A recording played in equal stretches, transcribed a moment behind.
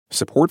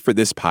Support for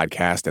this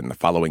podcast and the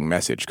following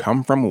message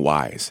come from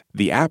Wise,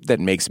 the app that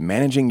makes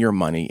managing your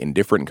money in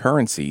different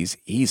currencies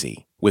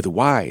easy. With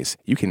Wise,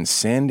 you can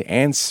send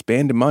and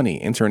spend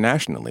money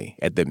internationally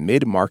at the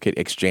mid-market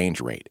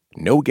exchange rate.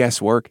 No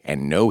guesswork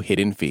and no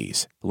hidden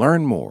fees.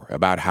 Learn more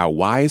about how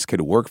Wise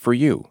could work for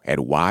you at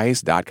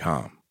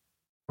wise.com.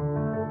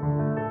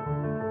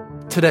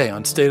 Today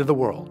on State of the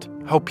World,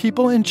 how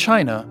people in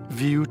China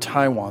view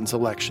Taiwan's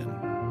election.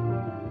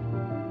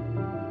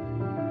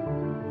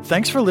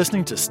 Thanks for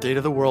listening to State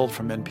of the World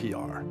from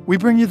NPR. We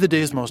bring you the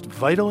day's most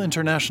vital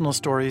international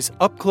stories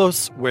up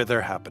close where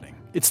they're happening.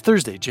 It's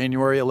Thursday,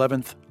 January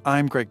 11th.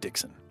 I'm Greg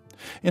Dixon.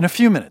 In a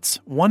few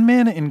minutes, one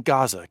man in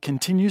Gaza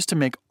continues to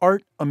make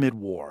art amid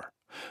war.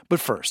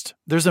 But first,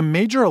 there's a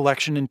major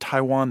election in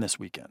Taiwan this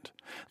weekend.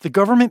 The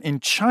government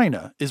in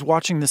China is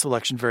watching this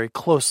election very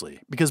closely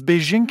because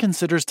Beijing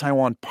considers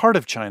Taiwan part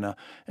of China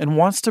and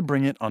wants to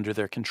bring it under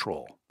their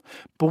control.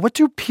 But what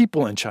do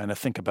people in China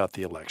think about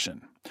the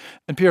election?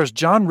 NPR's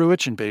John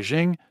Ruich in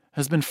Beijing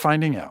has been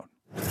finding out.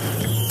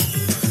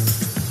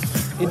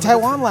 In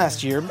Taiwan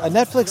last year, a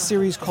Netflix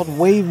series called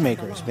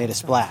Wavemakers made a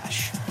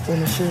splash.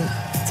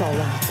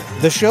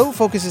 The show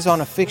focuses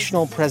on a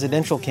fictional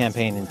presidential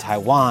campaign in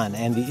Taiwan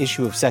and the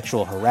issue of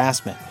sexual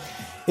harassment.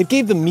 It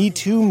gave the Me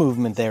Too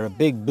movement there a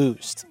big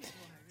boost.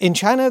 In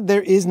China,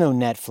 there is no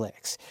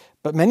Netflix,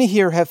 but many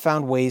here have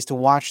found ways to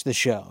watch the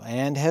show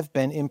and have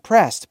been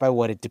impressed by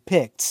what it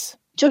depicts.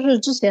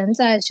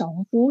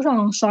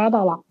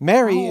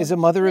 Mary is a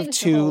mother of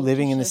two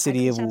living in the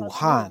city of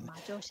Wuhan.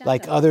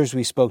 Like others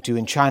we spoke to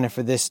in China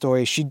for this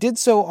story, she did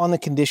so on the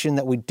condition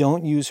that we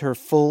don't use her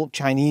full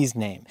Chinese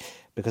name,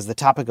 because the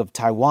topic of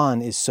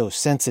Taiwan is so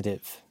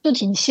sensitive.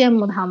 She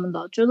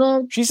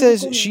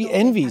says she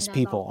envies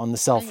people on the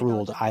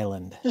self-ruled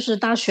island.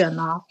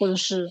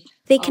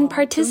 They can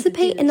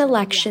participate in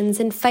elections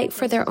and fight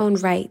for their own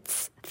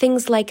rights,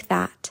 things like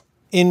that.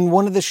 In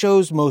one of the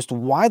show's most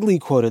widely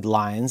quoted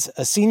lines,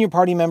 a senior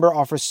party member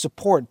offers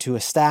support to a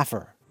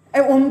staffer.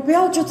 Let's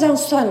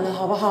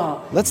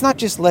not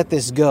just let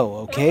this go,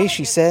 okay,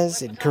 she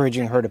says,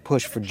 encouraging her to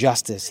push for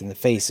justice in the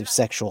face of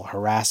sexual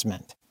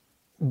harassment.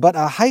 But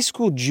a high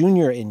school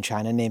junior in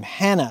China named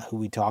Hannah, who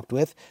we talked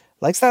with,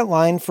 likes that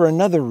line for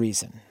another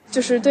reason.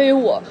 For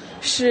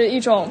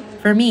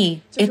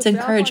me, it's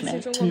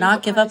encouragement to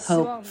not give up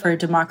hope for a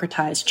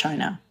democratized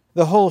China.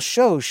 The whole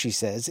show, she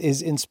says,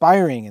 is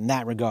inspiring in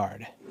that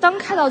regard.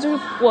 When I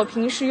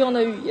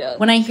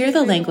hear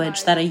the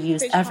language that I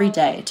use every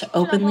day to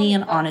openly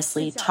and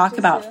honestly talk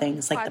about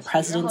things like the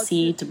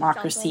presidency,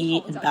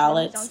 democracy, and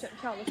ballots,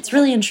 it's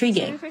really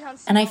intriguing.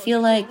 And I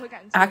feel like,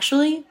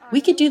 actually,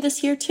 we could do this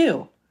here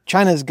too.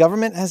 China's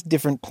government has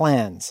different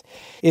plans.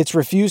 It's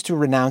refused to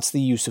renounce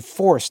the use of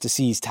force to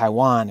seize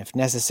Taiwan if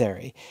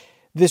necessary.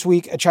 This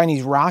week, a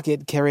Chinese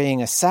rocket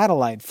carrying a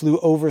satellite flew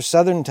over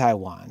southern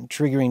Taiwan,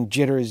 triggering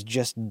jitters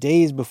just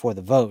days before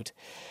the vote.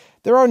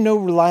 There are no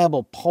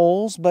reliable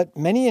polls, but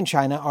many in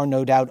China are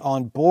no doubt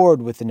on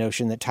board with the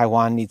notion that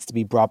Taiwan needs to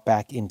be brought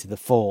back into the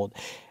fold,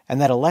 and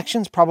that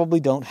elections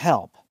probably don't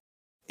help.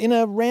 In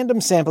a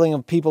random sampling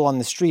of people on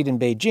the street in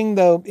Beijing,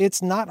 though,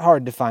 it's not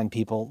hard to find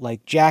people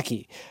like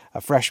Jackie, a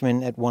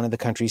freshman at one of the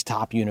country's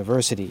top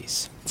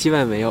universities. It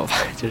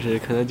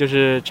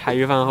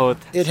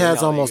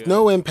has almost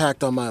no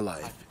impact on my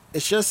life.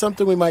 It's just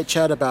something we might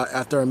chat about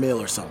after a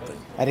meal or something.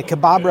 At a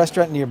kebab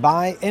restaurant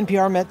nearby,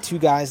 NPR met two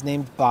guys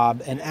named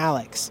Bob and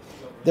Alex.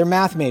 They're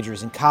math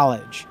majors in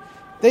college.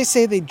 They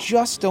say they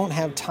just don't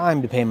have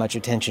time to pay much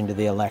attention to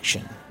the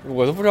election. I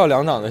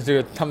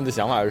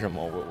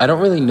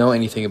don't really know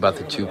anything about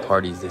the two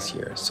parties this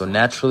year, so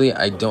naturally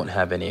I don't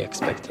have any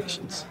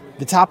expectations.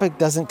 The topic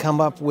doesn't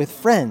come up with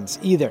friends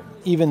either,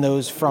 even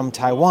those from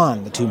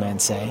Taiwan, the two men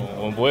say.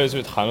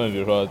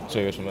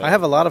 I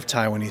have a lot of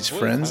Taiwanese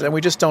friends, and we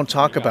just don't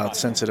talk about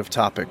sensitive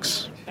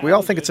topics. We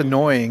all think it's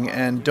annoying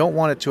and don't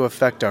want it to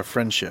affect our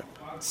friendship.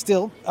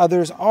 Still,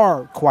 others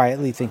are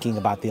quietly thinking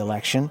about the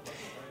election.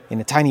 In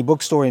a tiny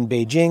bookstore in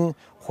Beijing,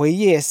 Hui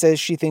Ye says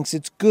she thinks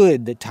it's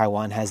good that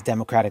Taiwan has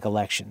democratic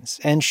elections,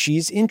 and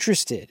she's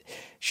interested.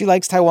 She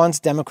likes Taiwan's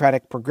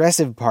Democratic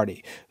Progressive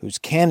Party, whose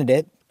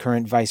candidate,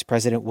 current Vice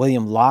President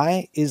William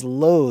Lai, is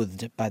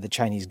loathed by the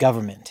Chinese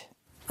government.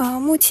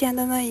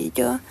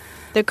 The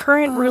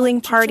current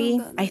ruling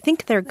party, I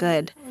think they're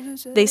good.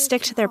 They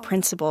stick to their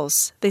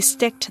principles. They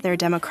stick to their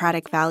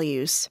democratic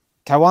values.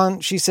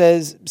 Taiwan, she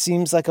says,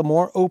 seems like a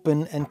more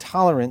open and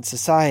tolerant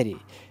society.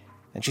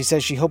 And she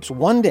says she hopes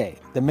one day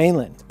the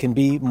mainland can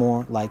be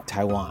more like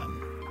Taiwan.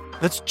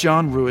 That's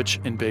John Ruich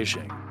in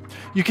Beijing.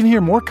 You can hear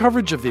more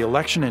coverage of the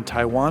election in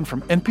Taiwan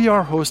from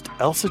NPR host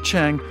Elsa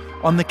Chang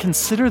on the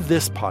Consider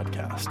This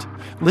podcast.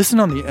 Listen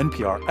on the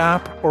NPR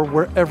app or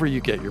wherever you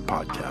get your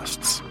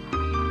podcasts.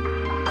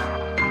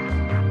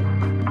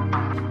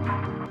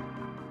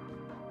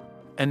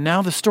 And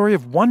now the story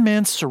of one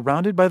man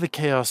surrounded by the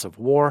chaos of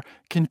war,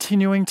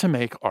 continuing to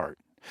make art.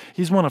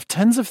 He's one of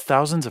tens of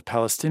thousands of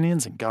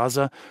Palestinians in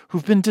Gaza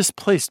who've been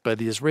displaced by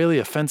the Israeli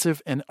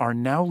offensive and are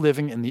now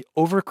living in the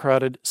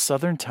overcrowded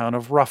southern town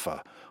of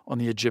Rafah on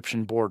the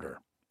Egyptian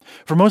border.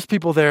 For most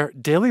people there,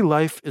 daily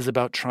life is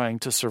about trying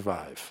to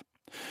survive.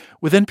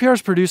 With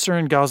NPR's producer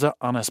in Gaza,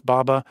 Anas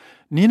Baba,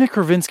 Nina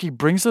Kravinsky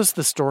brings us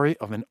the story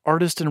of an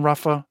artist in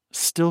Rafah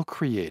still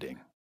creating.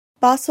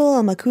 Bassel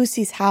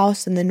al-Makusi's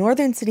house in the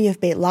northern city of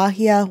Beit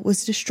Lahia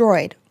was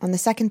destroyed on the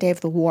second day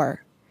of the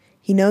war.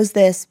 He knows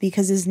this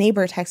because his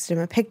neighbor texted him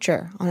a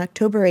picture on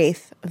October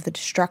 8th of the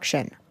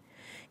destruction.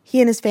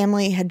 He and his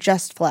family had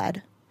just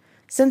fled.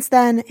 Since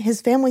then,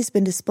 his family's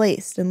been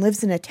displaced and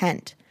lives in a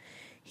tent.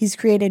 He's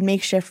created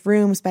makeshift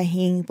rooms by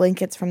hanging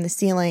blankets from the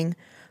ceiling,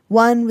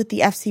 one with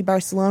the FC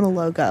Barcelona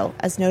logo,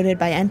 as noted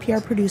by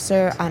NPR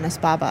producer Anas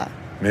Baba.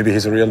 Maybe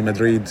he's a Real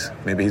Madrid,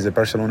 maybe he's a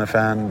Barcelona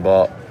fan,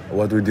 but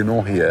what we do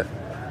know here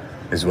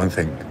is one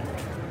thing,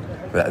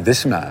 that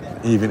this man,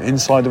 even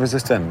inside of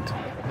his tent,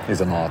 is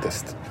an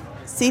artist.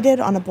 Seated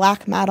on a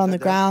black mat on the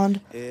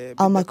ground,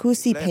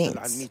 al-Makusi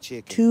paints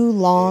two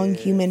long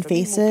human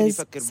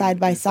faces side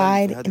by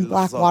side in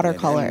black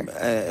watercolor.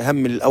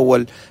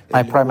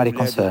 My primary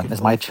concern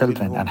is my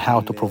children and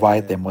how to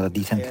provide them with a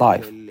decent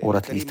life, or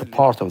at least a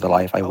part of the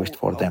life I wished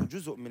for them.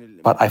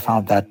 But I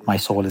found that my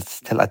soul is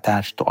still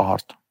attached to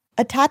art.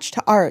 Attached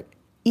to art,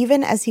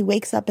 even as he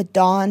wakes up at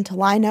dawn to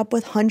line up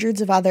with hundreds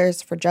of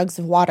others for jugs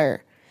of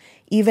water,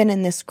 even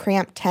in this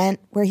cramped tent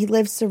where he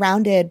lives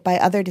surrounded by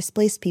other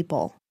displaced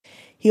people.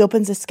 He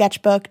opens a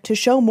sketchbook to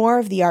show more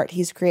of the art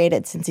he's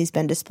created since he's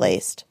been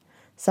displaced.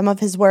 Some of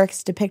his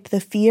works depict the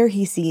fear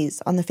he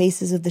sees on the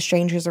faces of the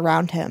strangers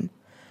around him.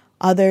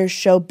 Others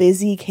show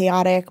busy,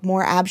 chaotic,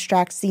 more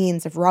abstract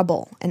scenes of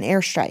rubble and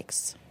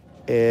airstrikes.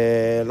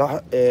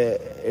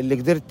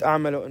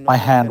 My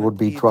hand would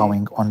be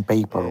drawing on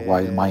paper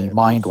while my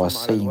mind was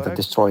seeing the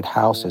destroyed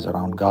houses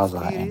around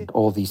Gaza and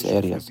all these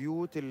areas.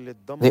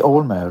 They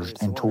all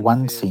merged into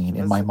one scene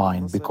in my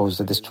mind because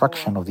the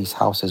destruction of these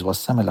houses was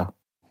similar.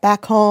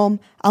 Back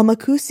home,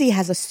 al-Makusi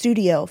has a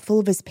studio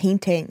full of his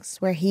paintings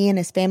where he and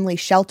his family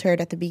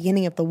sheltered at the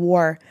beginning of the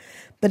war,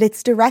 but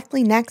it's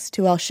directly next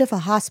to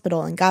Al-Shifa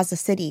Hospital in Gaza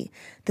City,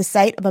 the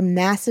site of a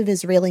massive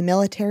Israeli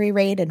military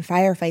raid and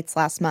firefights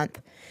last month.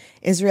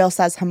 Israel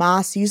says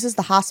Hamas uses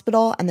the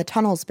hospital and the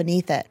tunnels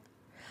beneath it.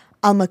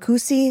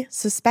 Al-Makusi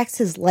suspects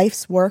his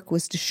life's work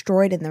was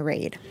destroyed in the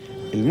raid.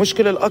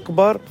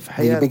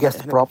 The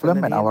biggest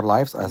problem in our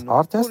lives as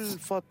artists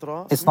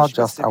is not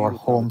just our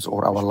homes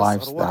or our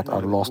lives that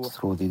are lost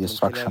through the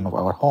destruction of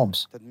our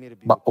homes,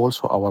 but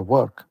also our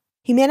work.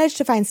 He managed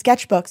to find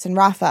sketchbooks in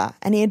Rafah,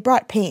 and he had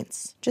brought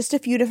paints, just a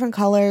few different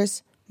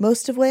colors,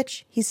 most of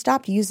which he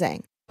stopped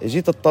using. When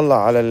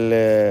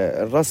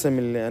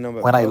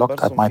I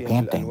looked at my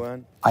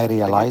painting, I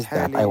realized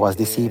that I was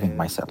deceiving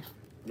myself,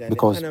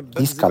 because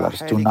these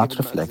colors do not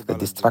reflect the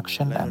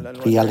destruction and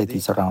reality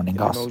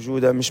surrounding us.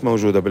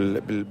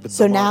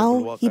 So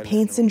now he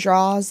paints and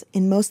draws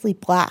in mostly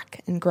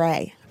black and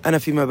gray. In the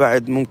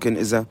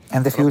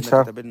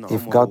future,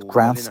 if God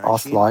grants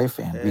us life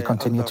and we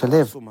continue to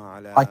live,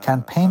 I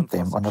can paint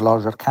them on a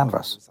larger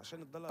canvas.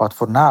 But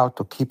for now,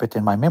 to keep it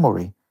in my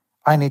memory,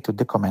 I need to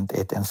document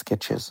it in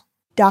sketches.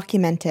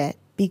 Document it,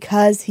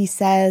 because he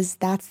says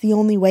that's the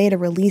only way to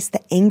release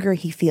the anger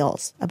he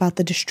feels about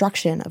the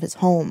destruction of his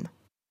home.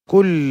 I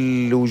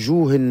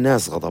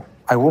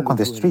walk on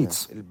the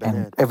streets,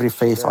 and every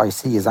face I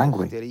see is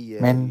angry.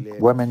 Men,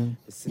 women,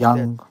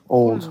 young,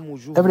 old,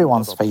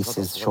 everyone's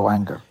faces show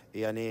anger.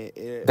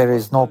 There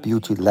is no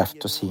beauty left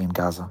to see in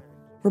Gaza.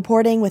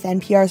 Reporting with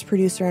NPR's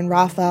producer in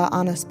Rafah,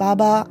 Anas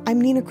Baba,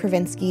 I'm Nina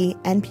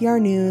Kravinsky, NPR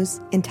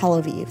News in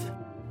Tel Aviv.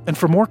 And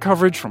for more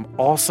coverage from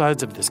all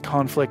sides of this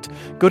conflict,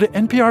 go to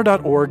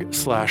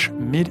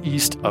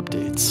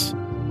npr.org/MideastUpdates.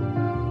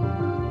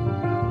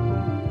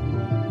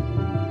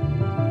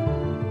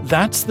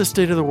 That's the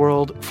State of the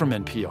World from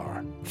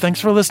NPR. Thanks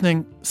for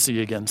listening. See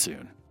you again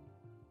soon.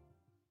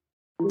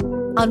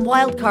 On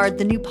Wildcard,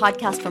 the new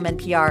podcast from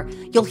NPR,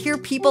 you'll hear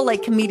people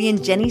like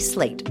comedian Jenny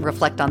Slate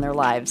reflect on their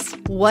lives.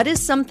 What is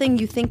something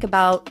you think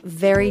about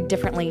very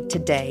differently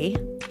today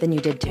than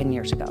you did 10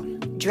 years ago?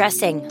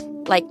 Dressing.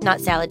 Like, not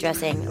salad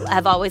dressing.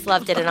 I've always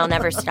loved it and I'll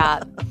never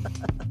stop.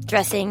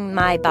 Dressing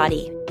my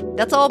body.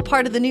 That's all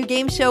part of the new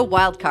game show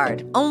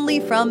Wildcard, only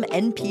from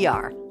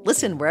NPR.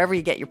 Listen wherever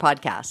you get your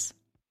podcasts.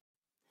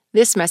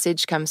 This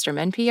message comes from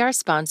NPR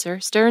sponsor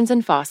Stearns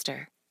 &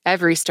 Foster.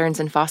 Every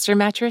Stearns & Foster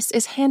mattress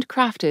is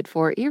handcrafted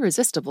for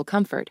irresistible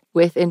comfort,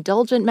 with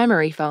indulgent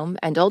memory foam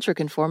and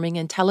ultra-conforming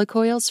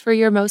IntelliCoils for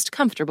your most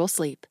comfortable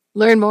sleep.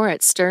 Learn more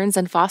at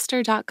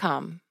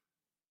stearnsandfoster.com.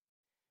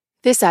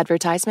 This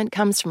advertisement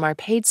comes from our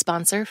paid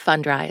sponsor,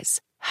 Fundrise.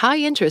 High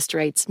interest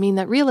rates mean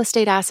that real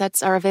estate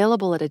assets are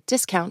available at a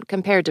discount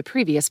compared to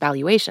previous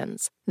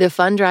valuations. The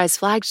Fundrise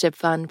flagship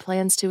fund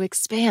plans to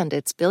expand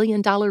its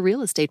billion-dollar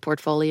real estate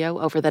portfolio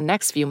over the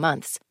next few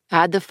months.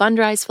 Add the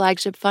Fundrise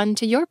flagship fund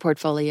to your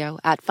portfolio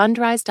at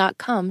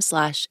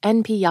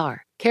fundrise.com/NPR.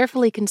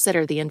 Carefully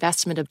consider the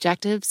investment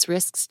objectives,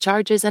 risks,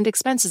 charges, and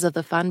expenses of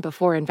the fund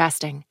before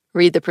investing.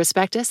 Read the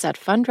prospectus at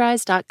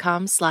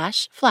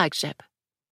fundrise.com/flagship.